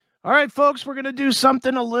All right, folks, we're going to do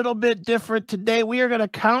something a little bit different today. We are going to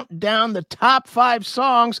count down the top 5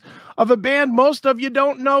 songs of a band most of you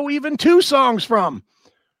don't know even 2 songs from.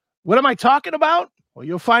 What am I talking about? Well,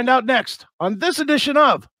 you'll find out next on this edition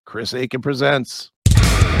of Chris Aiken Presents.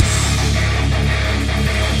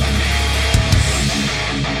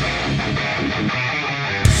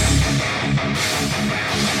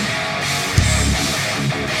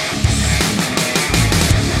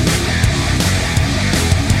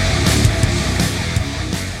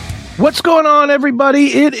 What's going on, everybody?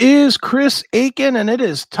 It is Chris Aiken, and it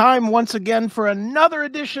is time once again for another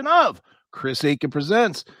edition of Chris Aiken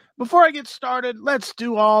Presents. Before I get started, let's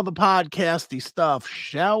do all the podcasty stuff,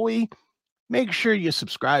 shall we? Make sure you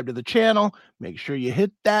subscribe to the channel. Make sure you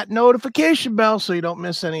hit that notification bell so you don't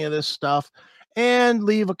miss any of this stuff. And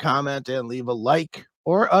leave a comment and leave a like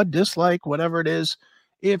or a dislike, whatever it is,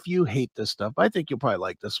 if you hate this stuff. I think you'll probably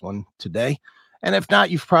like this one today. And if not,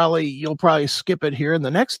 you'll probably skip it here in the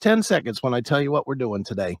next 10 seconds when I tell you what we're doing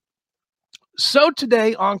today. So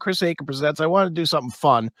today on Chris Aiken Presents, I want to do something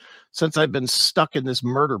fun since I've been stuck in this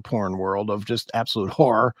murder porn world of just absolute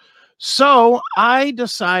horror. So I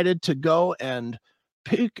decided to go and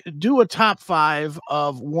do a top 5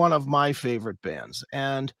 of one of my favorite bands.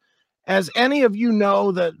 And as any of you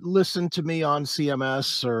know that listen to me on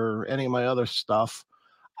CMS or any of my other stuff,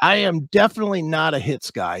 I am definitely not a hits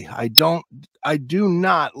guy. I do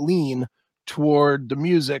not lean toward the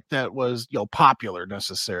music that was, popular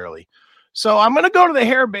necessarily. So I'm going to go to the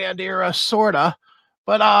hair band era, sorta.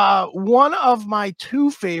 But one of my 2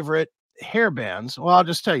 favorite hair bands, well, I'll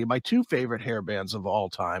just tell you, my 2 favorite hair bands of all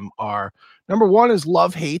time are, number 1 is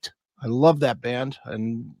Love Hate. I love that band.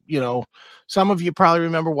 And, some of you probably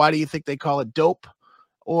remember Why Do You Think They Call It Dope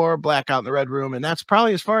or Blackout in the Red Room. And that's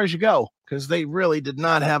probably as far as you go, because they really did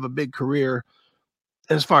not have a big career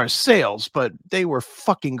as far as sales, but they were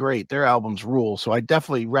fucking great. Their albums rule. So I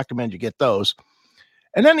definitely recommend you get those.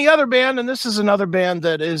 And then the other band, and this is another band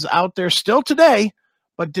that is out there still today,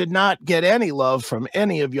 but did not get any love from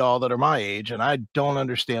any of y'all that are my age, and I don't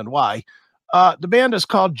understand why. The band is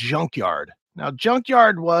called Junkyard. Now,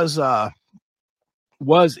 Junkyard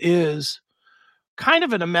is kind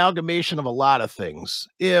of an amalgamation of a lot of things.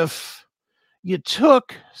 If you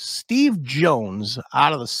took Steve Jones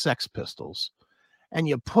out of the Sex Pistols and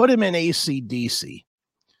you put him in AC/DC,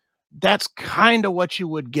 that's kind of what you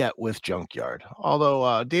would get with Junkyard.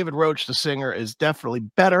 Although David Roach, the singer, is definitely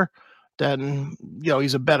better than,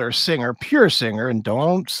 he's a better singer, pure singer. And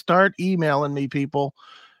don't start emailing me, people.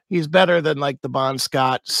 He's better than like the Bon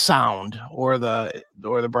Scott sound or the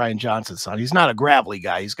Brian Johnson sound. He's not a gravelly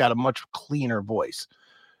guy. He's got a much cleaner voice.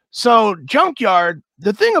 So Junkyard,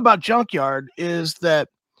 the thing about Junkyard is that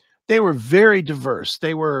they were very diverse.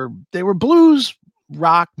 They were blues,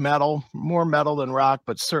 rock, metal, more metal than rock,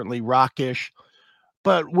 but certainly rockish.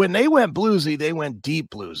 But when they went bluesy, they went deep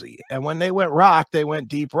bluesy. And when they went rock, they went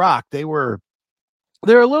deep rock. They're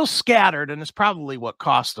a little scattered, and it's probably what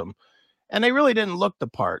cost them. And they really didn't look the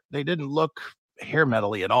part. They didn't look hair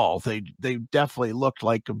metal-y at all. They definitely looked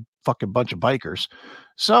like a fucking bunch of bikers.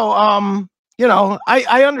 So,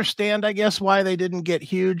 I understand, I guess, why they didn't get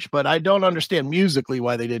huge, but I don't understand musically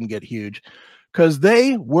why they didn't get huge, because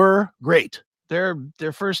they were great. Their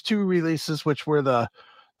first 2 releases, which were the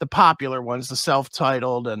popular ones, the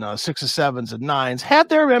self-titled and 6s, 7s, and 9s, had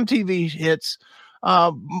their MTV hits.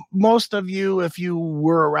 Most of you, if you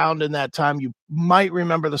were around in that time, you might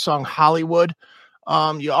remember the song Hollywood.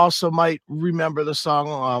 You also might remember the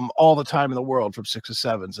song All the Time in the World from 6s,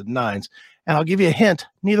 7s, and 9s. And I'll give you a hint.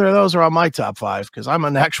 Neither of those are on my top 5 because I'm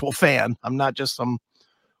an actual fan. I'm not just some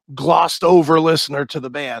glossed over listener to the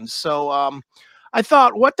band. So I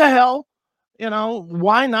thought, what the hell?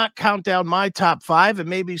 Why not count down my top 5? And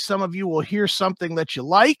maybe some of you will hear something that you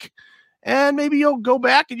like. And maybe you'll go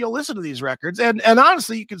back and you'll listen to these records. And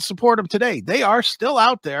honestly, you can support them today. They are still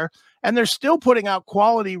out there, and they're still putting out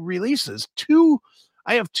quality releases.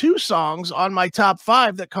 I have 2 songs on my top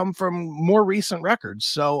 5 that come from more recent records.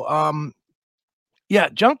 So,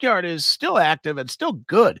 Junkyard is still active and still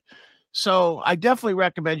good. So I definitely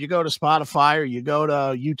recommend you go to Spotify or you go to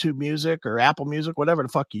YouTube Music or Apple Music, whatever the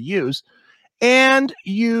fuck you use, and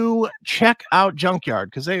you check out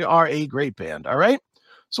Junkyard because they are a great band. All right.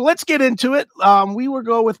 So let's get into it. We will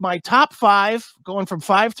go with my top 5, going from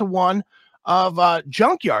 5 to 1 of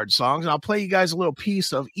Junkyard songs. And I'll play you guys a little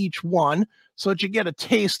piece of each one so that you get a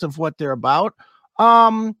taste of what they're about.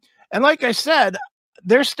 And like I said,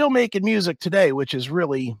 they're still making music today, which is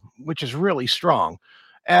really strong.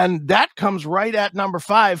 And that comes right at number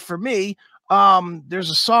 5 for me. There's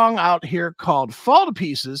a song out here called Fall to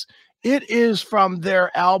Pieces. It is from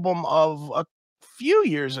their album of a few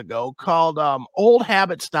years ago called Old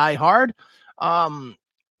Habits Die Hard. Um,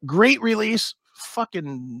 Great release,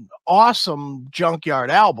 fucking awesome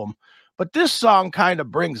Junkyard album. But this song kind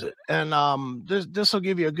of brings it. And this will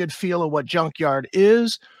give you a good feel of what Junkyard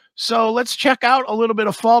is. So let's check out a little bit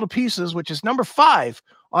of Fall to Pieces, which is number 5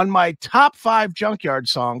 on my top 5 Junkyard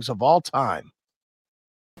songs of all time.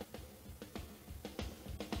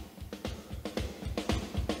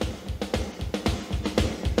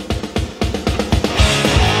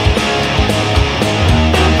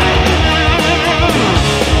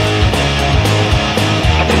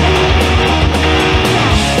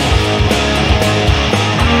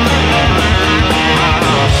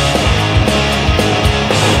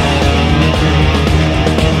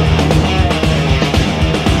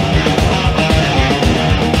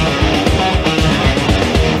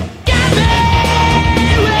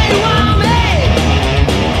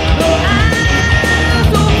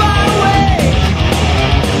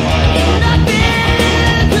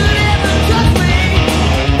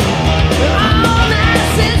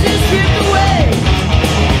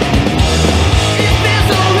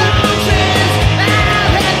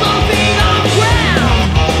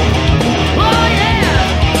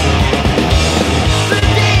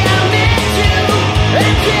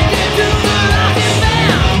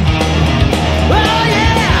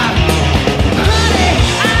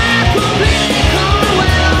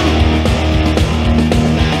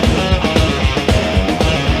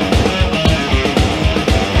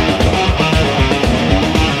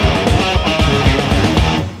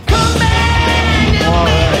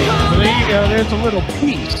 There's a little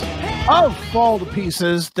piece of Fall to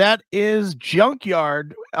Pieces. That is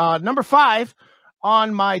Junkyard, number 5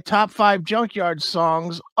 on my top 5 Junkyard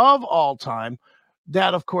songs of all time.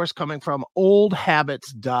 That, of course, coming from Old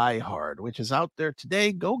Habits Die Hard, which is out there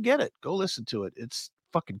today. Go get it. Go listen to it. It's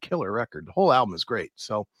fucking killer record. The whole album is great.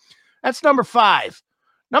 So that's number 5.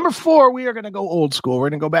 Number 4, we are going to go old school.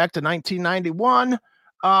 We're going to go back to 1991.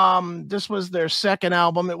 This was their second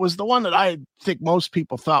album. It was the one that I think most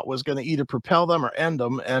people thought was going to either propel them or end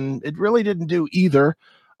them, and it really didn't do either.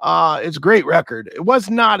 It's a great record. It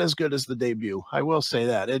was not as good as the debut. I will say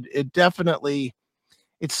that. It definitely,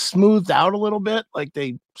 it's smoothed out a little bit. Like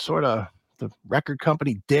they sort of, the record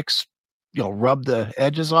company dicks, rub the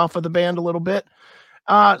edges off of the band a little bit.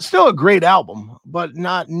 Still a great album, but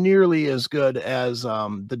not nearly as good as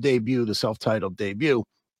the debut, the self-titled debut.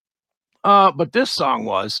 But this song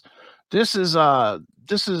was, this is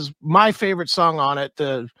my favorite song on it.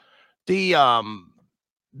 The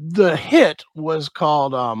hit was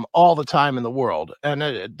called All the Time in the World, and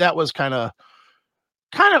that was kind of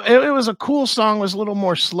it was a cool song. It was a little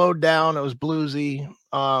more slowed down. It was bluesy.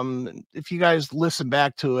 If you guys listen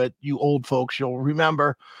back to it, you old folks, you'll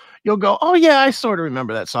go, oh yeah, I sort of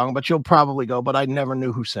remember that song, but you'll probably go, but I never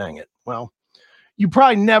knew who sang it. Well, you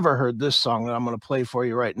probably never heard this song that I'm going to play for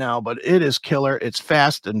you right now, but it is killer. It's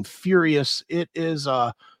fast and furious. It is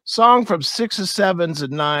a song from 6s, 7s,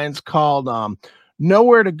 and 9s called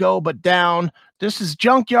Nowhere to Go But Down. This is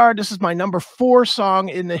Junkyard. This is my number 4 song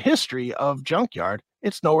in the history of Junkyard.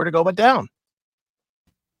 It's Nowhere to Go But Down.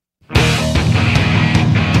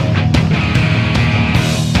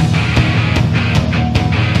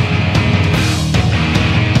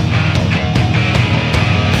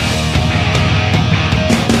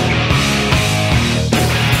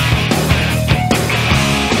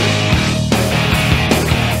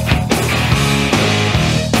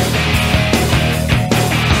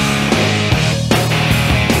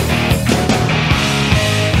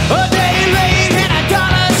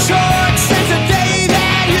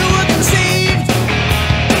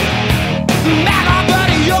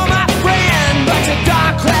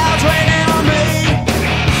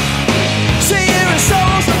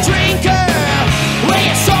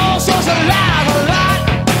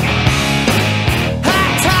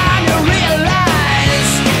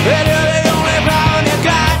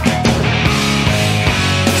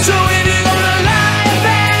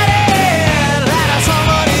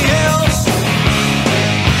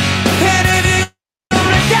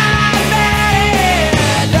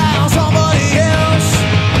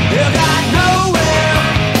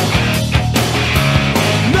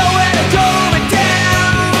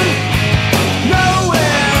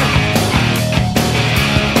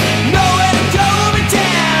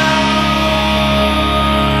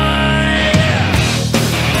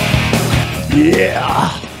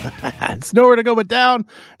 Yeah, it's Nowhere to Go But Down.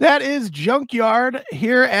 That is Junkyard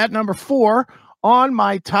here at number 4 on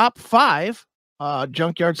my top 5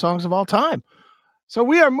 Junkyard songs of all time. So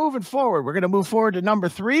we are moving forward. We're going to move forward to number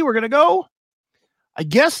 3. We're going to go I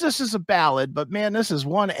guess this is a ballad, but man, this is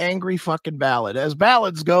one angry fucking ballad. As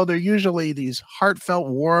ballads go, they're usually these heartfelt,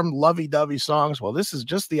 warm, lovey-dovey songs. Well, this is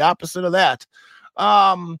just the opposite of that.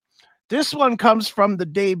 This one comes from the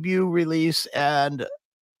debut release, and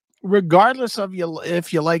regardless of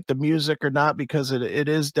if you like the music or not, because it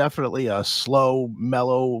is definitely a slow,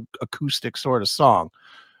 mellow, acoustic sort of song.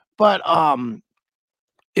 But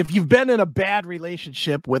if you've been in a bad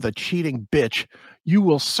relationship with a cheating bitch, you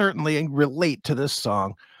will certainly relate to this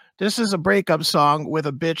song. This is a breakup song with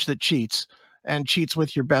a bitch that cheats and cheats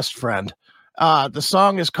with your best friend. The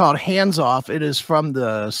song is called Hands Off. It is from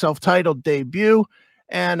the self-titled debut.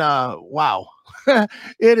 And wow,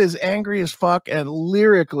 it is angry as fuck. And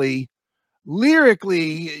lyrically,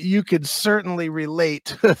 you could certainly relate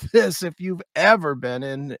to this if you've ever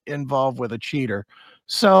been involved with a cheater.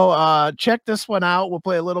 So check this one out. We'll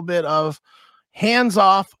play a little bit of Hands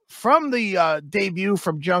Off from the debut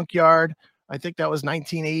from Junkyard. I think that was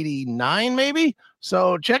 1989, maybe.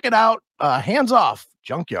 So check it out. Hands Off,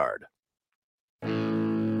 Junkyard.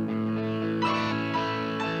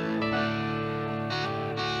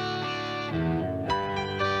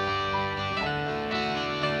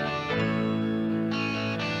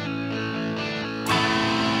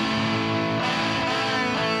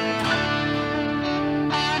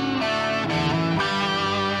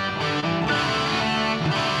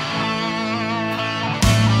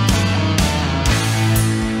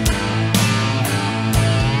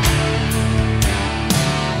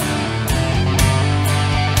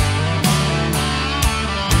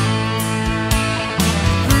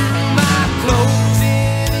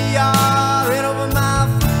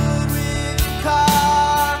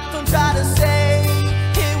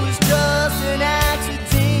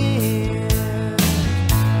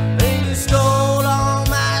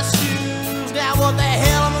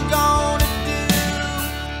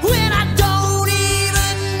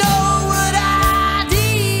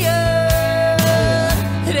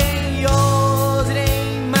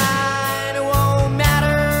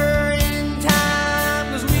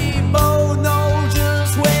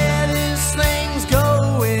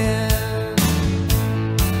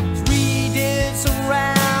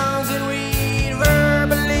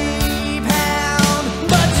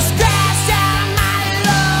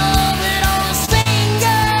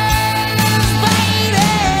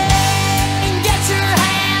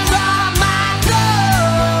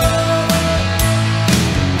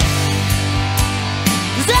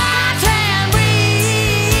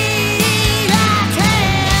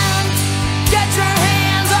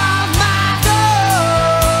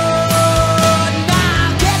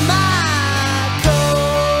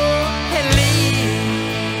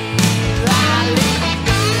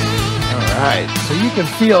 So you can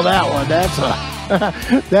feel that one.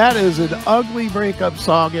 That is an ugly breakup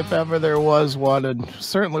song if ever there was one, and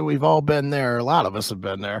certainly we've all been there. A lot of us have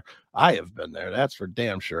been there. I have been there. That's for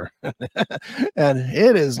damn sure. And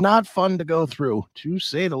it is not fun to go through, to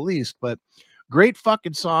say the least. But great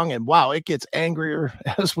fucking song, and wow, it gets angrier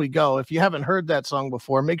as we go. If you haven't heard that song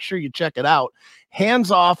before, make sure you check it out.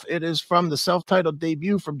 Hands Off. It is from the self-titled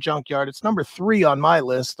debut from Junkyard. It's number 3 on my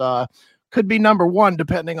list. Could be number 1,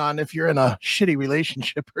 depending on if you're in a shitty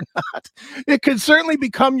relationship or not. It could certainly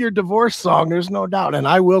become your divorce song. There's no doubt. And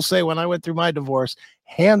I will say, when I went through my divorce,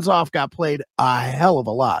 Hands Off got played a hell of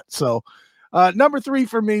a lot. So number 3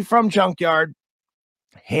 for me from Junkyard,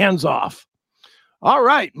 Hands Off. All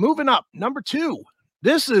right, moving up. Number 2.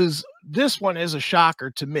 This one is a shocker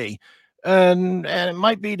to me. And it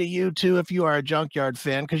might be to you too, if you are a Junkyard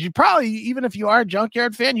fan, because you probably, even if you are a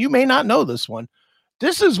Junkyard fan, you may not know this one.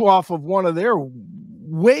 This is off of one of their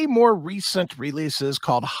way more recent releases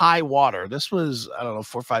called High Water. This was, I don't know,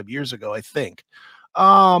 4 or 5 years ago, I think.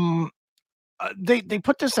 They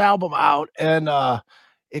put this album out, and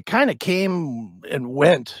it kind of came and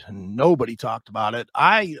went, and nobody talked about it.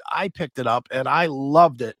 I picked it up, and I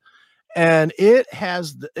loved it. And it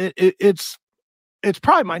has it's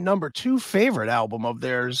probably my number 2 favorite album of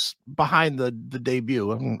theirs behind the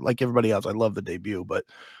debut. I mean, like everybody else, I love the debut, but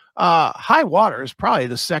High Water is probably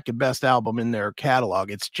the second best album in their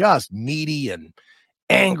catalog. It's just meaty and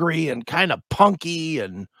angry and kind of punky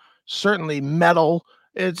and certainly metal.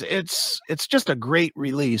 It's just a great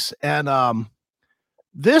release. And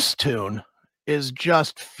this tune is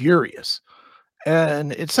just furious.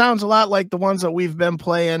 And it sounds a lot like the ones that we've been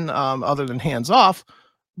playing, other than Hands Off,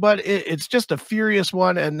 but it's just a furious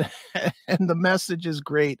one, and and the message is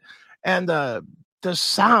great, and the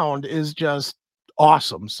sound is just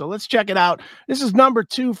awesome. So let's check it out. This is number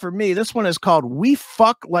 2 for me. This one is called We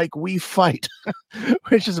Fuck Like We Fight,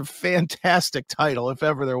 which is a fantastic title if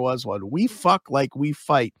ever there was one. We Fuck Like We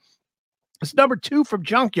Fight. It's number 2 from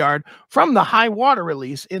Junkyard from the High Water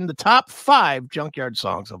release in the top 5 Junkyard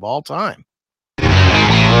songs of all time. Should've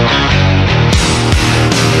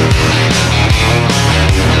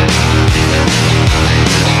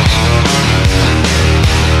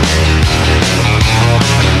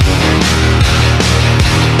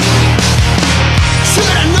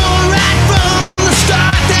known right from the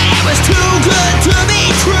start that it was too good to be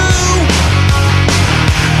true.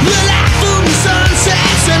 You like food and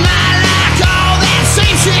sunsets, and I like all that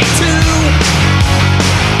same shit too.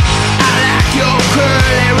 I like your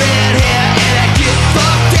curly red hair and that get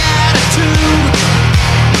fucked attitude.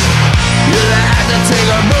 You like to take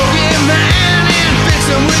a broken man and fix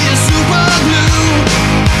him with your super glue.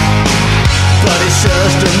 But it's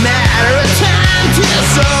just a matter of time till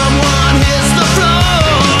someone hits the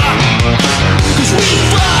floor. 'Cause we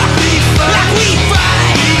fuck like we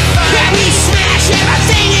fight, like we smash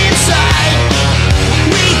everything inside.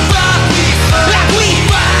 We fuck like we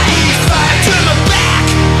fight, turn my back,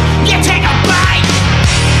 you take a bite.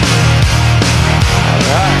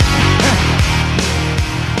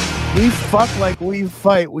 We fuck like we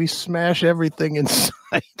fight. We smash everything in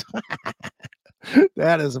sight.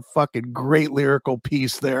 That is a fucking great lyrical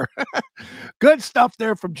piece there. Good stuff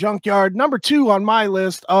there from Junkyard. Number 2 on my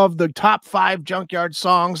list of the top 5 Junkyard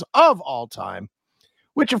songs of all time,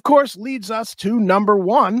 which of course leads us to number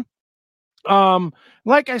 1.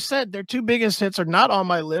 Like I said, their 2 biggest hits are not on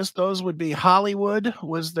my list. Those would be Hollywood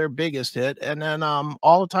was their biggest hit, and then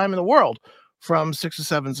All the Time in the World from 6s,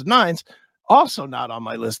 7s, and 9s, also not on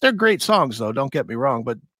my list. They're great songs though, don't get me wrong,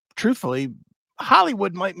 but truthfully,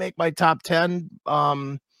 Hollywood might make my top 10.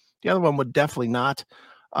 The other one would definitely not.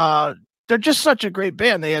 They're just such a great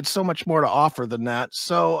band. They had so much more to offer than that.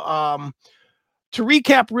 So to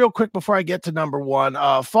recap real quick before I get to number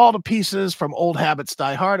 1, Fall to Pieces from Old Habits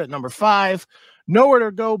Die Hard at number 5. Nowhere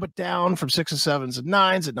to Go But Down from 6s, 7s, and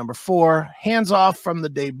 9s at number 4. Hands Off from the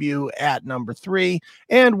debut at number 3.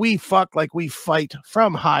 And We Fuck Like We Fight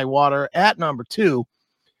from High Water at number 2.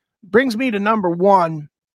 Brings me to number 1.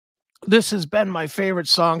 This has been my favorite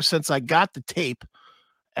song since I got the tape.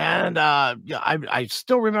 And I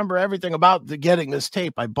still remember everything about getting this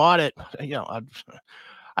tape. I bought it.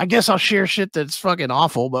 I guess I'll share shit that's fucking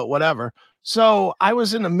awful, but whatever. So I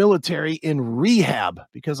was in the military in rehab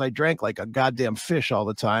because I drank like a goddamn fish all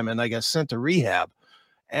the time, and I got sent to rehab.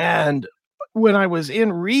 And when I was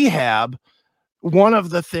in rehab, one of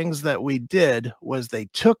the things that we did was they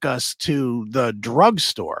took us to the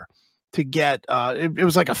drugstore to get it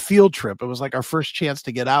was like a field trip. It was like our first chance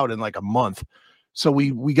to get out in like a month. So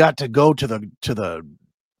we got to go to the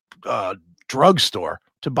drugstore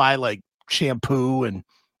to buy like shampoo and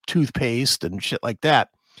toothpaste and shit like that.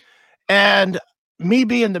 And me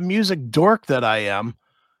being the music dork that I am,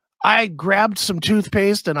 I grabbed some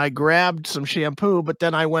toothpaste and I grabbed some shampoo, but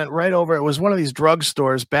then I went right over. It was one of these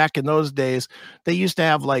drugstores back in those days. They used to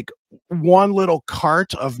have like one little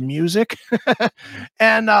cart of music.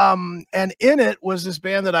 and in it was this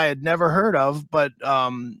band that I had never heard of, but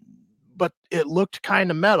it looked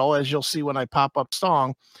kind of metal, as you'll see when I pop up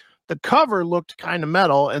song. The cover looked kind of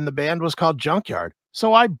metal, and the band was called Junkyard.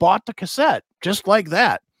 So I bought the cassette just like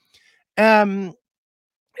that. And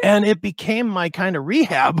it became my kind of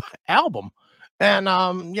rehab album. And,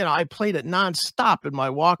 I played it nonstop in my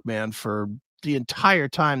Walkman for the entire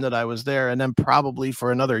time that I was there. And then probably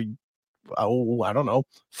for another,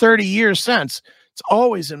 30 years since. It's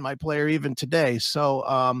always in my player, even today. So,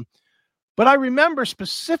 but I remember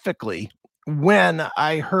specifically when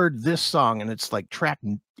I heard this song, and it's like track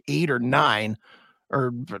 8 or 9,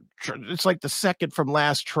 or it's like the second from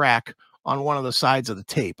last track on one of the sides of the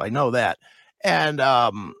tape. I know that. And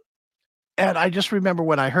I just remember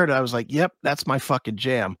when I heard it, I was like, yep, that's my fucking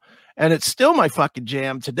jam. And it's still my fucking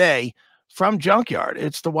jam today from Junkyard.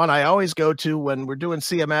 It's the one I always go to when we're doing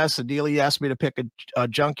CMS and Dealey asked me to pick a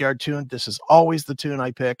Junkyard tune. This is always the tune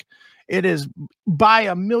I pick. It is by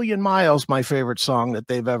a million miles my favorite song that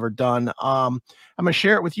they've ever done. I'm going to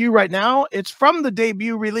share it with you right now. It's from the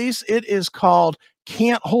debut release. It is called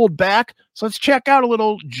Can't Hold Back. So let's check out a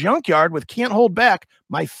little Junkyard with Can't Hold Back,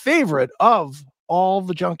 my favorite of all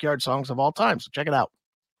the Junkyard songs of all time. So check it out.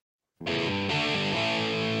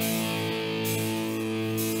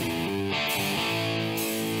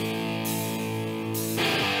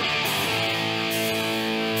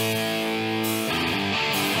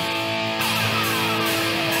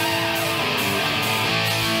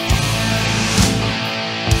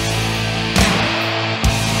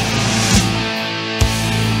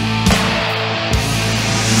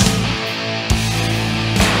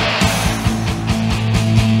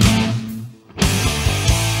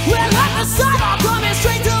 Well, like the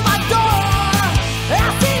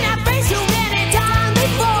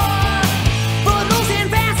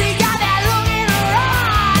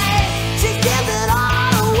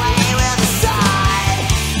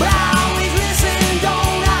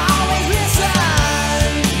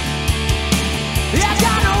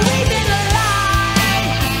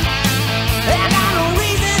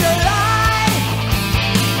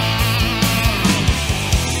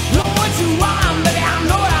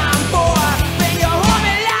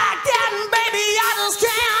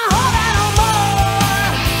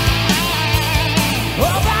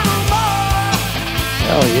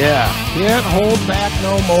yeah. Can't hold back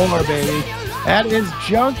no more, baby. That is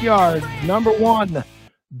Junkyard, number one.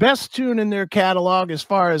 Best tune in their catalog as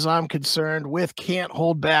far as I'm concerned, with Can't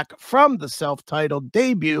Hold Back from the self-titled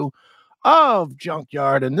debut of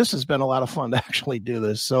Junkyard. And this has been a lot of fun to actually do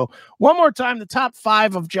this. So one more time, the top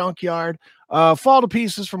 5 of Junkyard. Fall to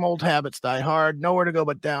Pieces from Old Habits Die Hard. Nowhere to Go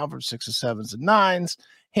But Down from 6s, 7s, and 9s.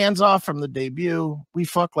 Hands Off from the debut. We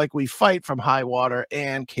Fuck Like We Fight from High Water.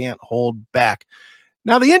 And Can't Hold Back.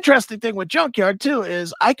 Now, the interesting thing with Junkyard, too,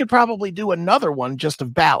 is I could probably do another one just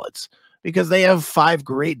of ballads, because they have 5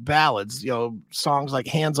 great ballads. You know, songs like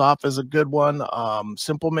Hands Off is a good one.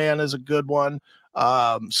 Simple Man is a good one.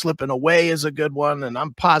 Slipping Away is a good one. And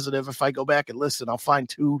I'm positive if I go back and listen, I'll find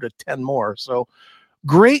 2 to 10 more. So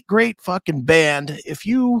great fucking band. If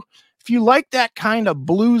you like that kind of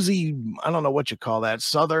bluesy, I don't know what you call that,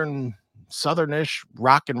 southernish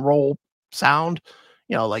rock and roll sound,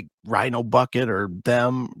 you know, like Rhino Bucket or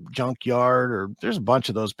them, Junkyard, or there's a bunch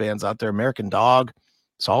of those bands out there. American Dog,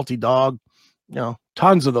 Salty Dog, you know,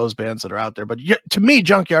 tons of those bands that are out there. But to me,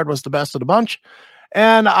 Junkyard was the best of the bunch,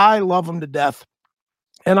 and I love them to death.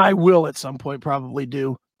 And I will at some point probably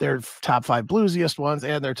do their top 5 bluesiest ones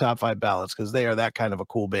and their top 5 ballads, because they are that kind of a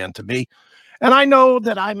cool band to me. And I know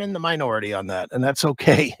that I'm in the minority on that, and that's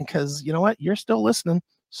okay, because you know what? You're still listening.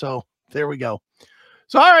 So there we go.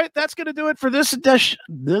 So, all right, that's going to do it for this edition.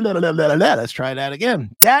 Let's try that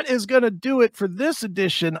again. That is going to do it for this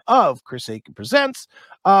edition of Chris Aiken Presents.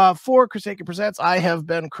 For Chris Aiken Presents, I have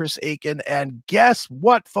been Chris Aiken, and guess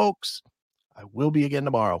what, folks? I will be again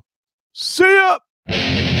tomorrow. See ya!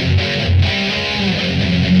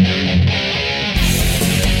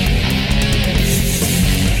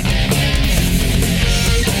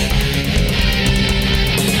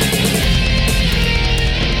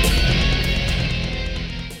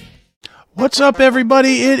 What's up,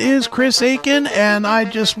 everybody? It is Chris Aiken, and I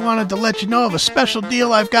just wanted to let you know of a special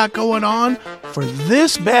deal I've got going on for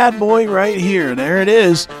this bad boy right here. There it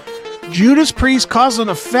is. Judas Priest Cause and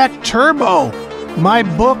Effect Turbo. My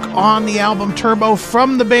book on the album Turbo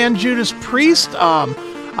from the band Judas Priest.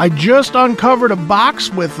 I just uncovered a box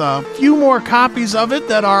with a few more copies of it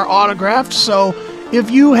that are autographed. So if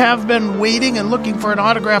you have been waiting and looking for an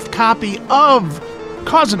autographed copy of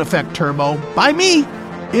Cause and Effect Turbo by me,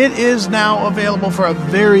 it is now available for a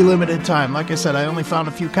very limited time. Like I said, I only found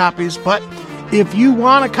a few copies, but if you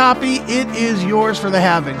want a copy, it is yours for the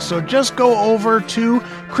having. So just go over to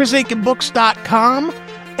chrisaikenbooks.com,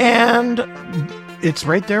 and it's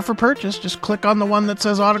right there for purchase. Just click on the one that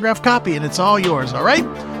says autographed copy, and it's all yours, all right?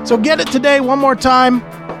 So get it today one more time.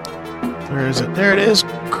 Where is it? There it is.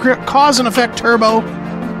 Cause and Effect Turbo,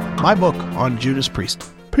 my book on Judas Priest.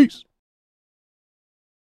 Peace.